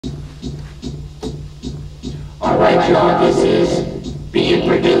Alright y'all, this is being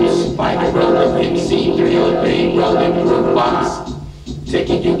produced by the Roland MC303 Roland Groovebox,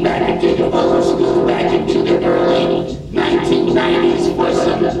 taking you back into the old school, back into the early 1990s for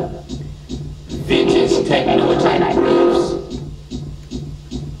some vintage techno type grooves.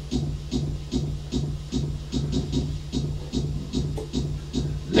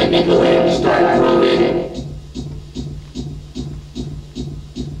 Let me go ahead and start grooving.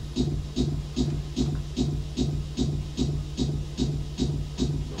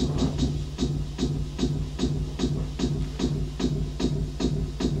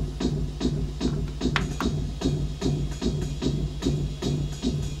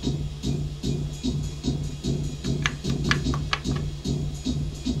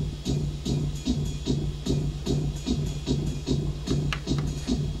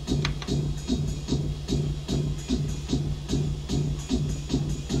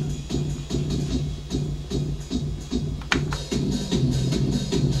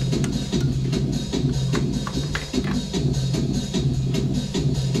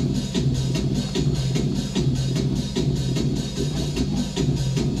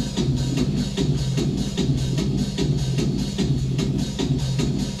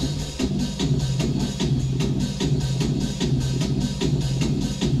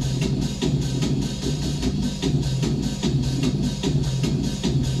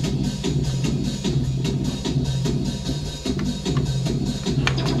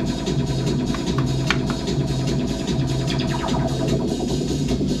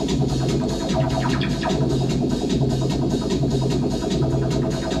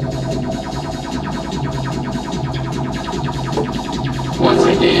 Once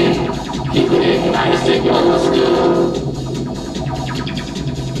again, keeping it nice and old school.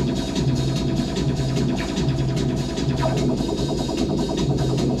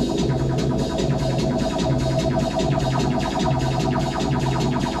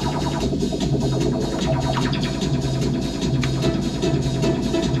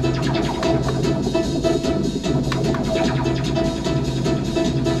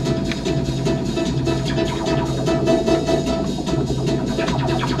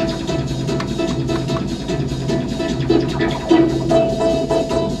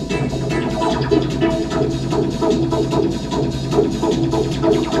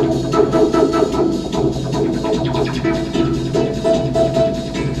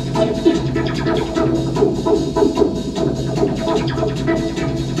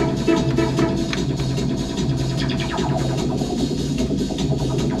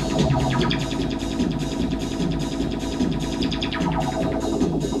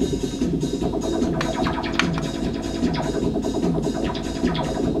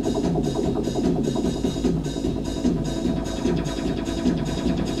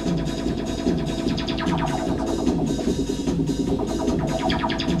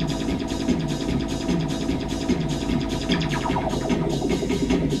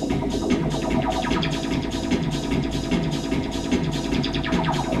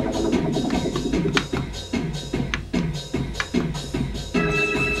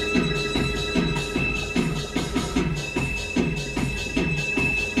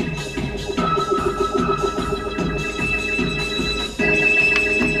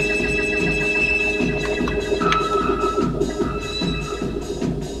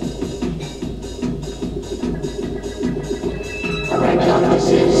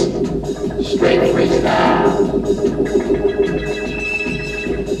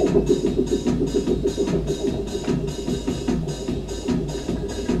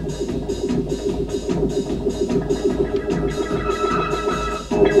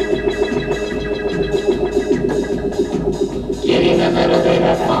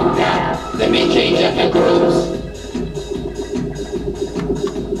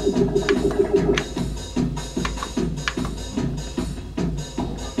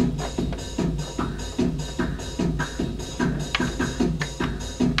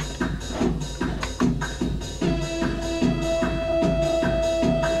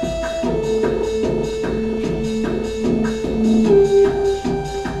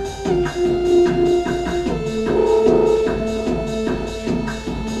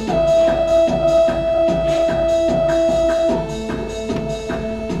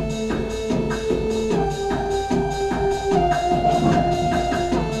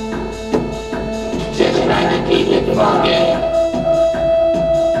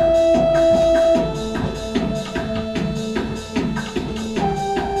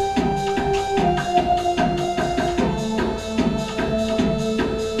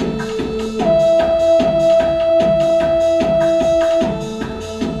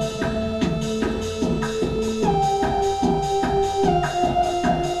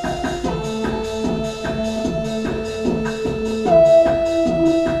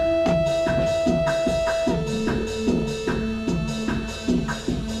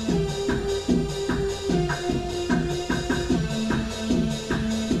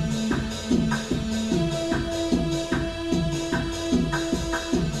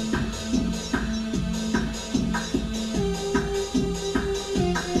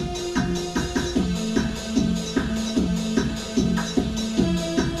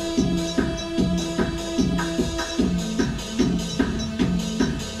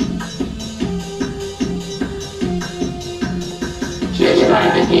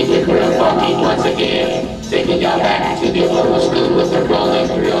 keep it real funky once again. Taking y'all back to the old school with the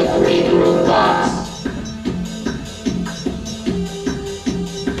Roland 303 Groovebox.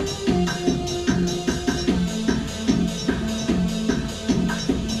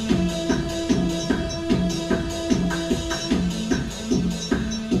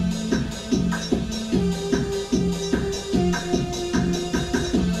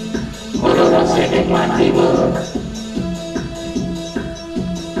 Hold on one second, my people.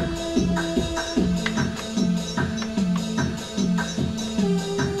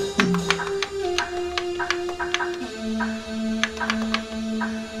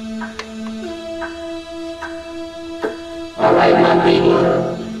 Alright, my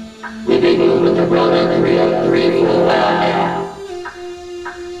people, we've been moving the Roland 303 for a while now.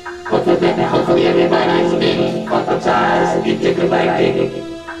 Hopefully everybody's been hypnotized and intergalactic,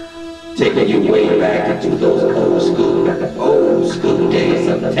 taking you way back into those old school days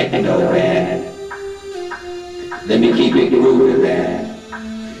of techno, man. Let me keep it grooving, man.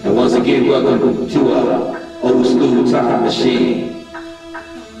 And once again, welcome to a old school time machine.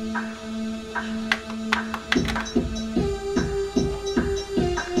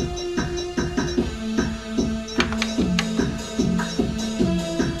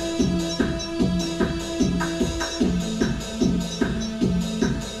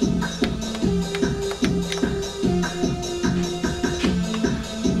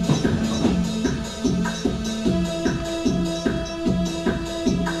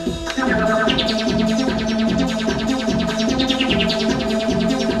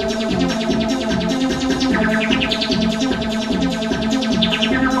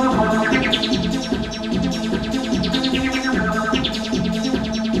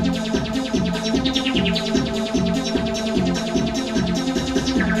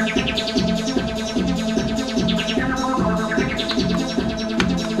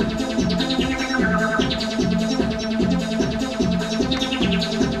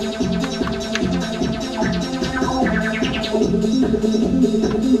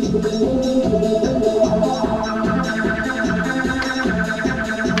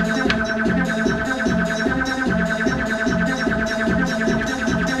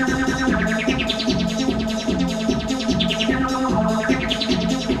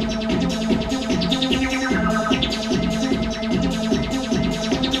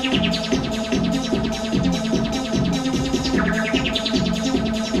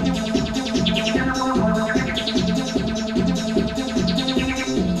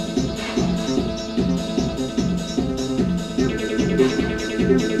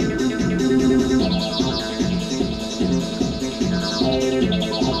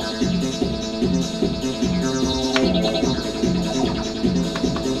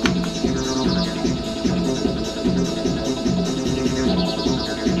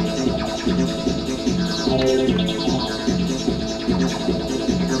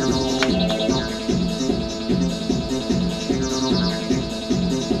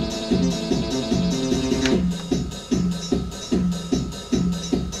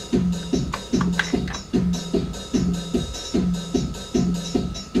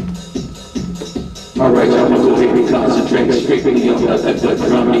 Alright, y'all, I'm gonna go ahead and concentrate strictly on the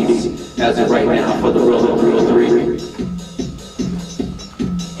drum beats as of right now for the Roland 303.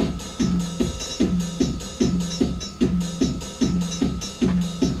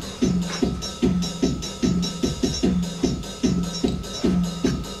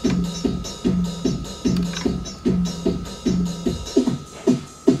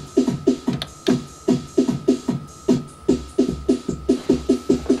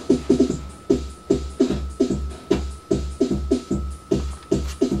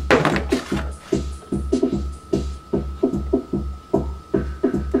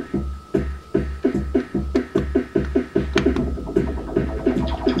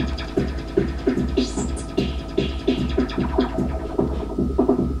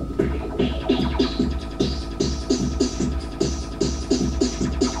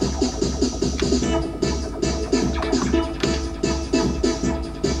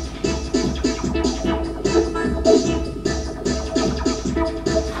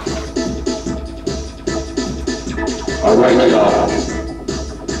 Alright, y'all.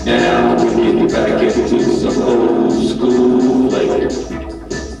 Now we're getting back into some old school flavor.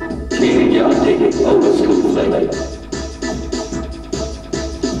 Can y'all dig it? Old school flavor.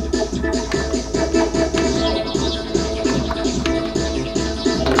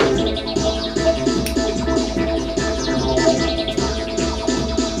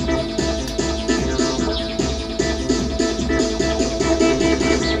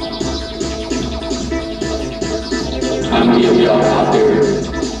 How many of y'all out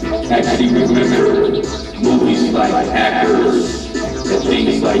there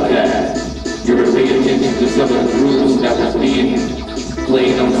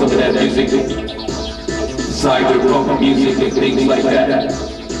music and things like that.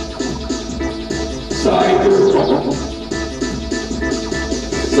 Cyberpunk.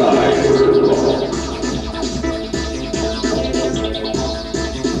 Cyberpunk.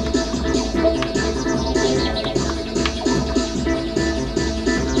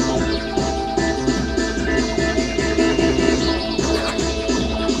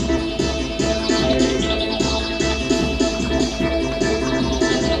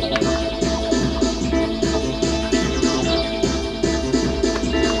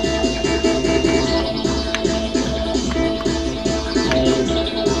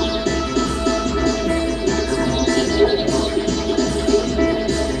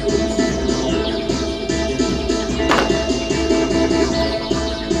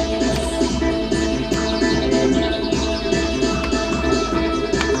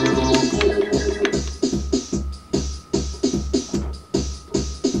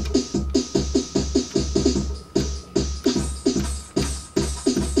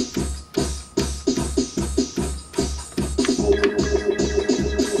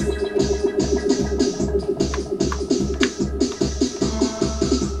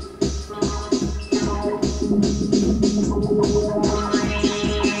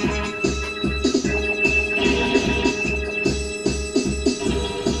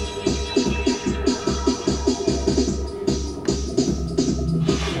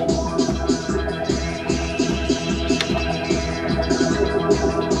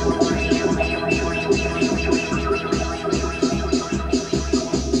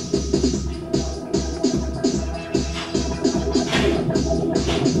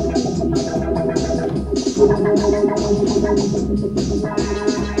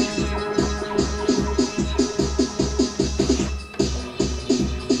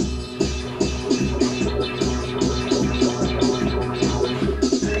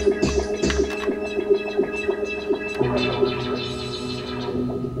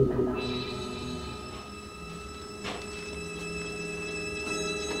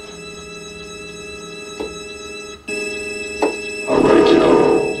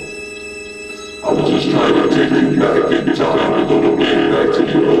 Trying to take you back in time a little bit, back to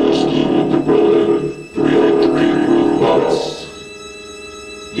the old school of the world.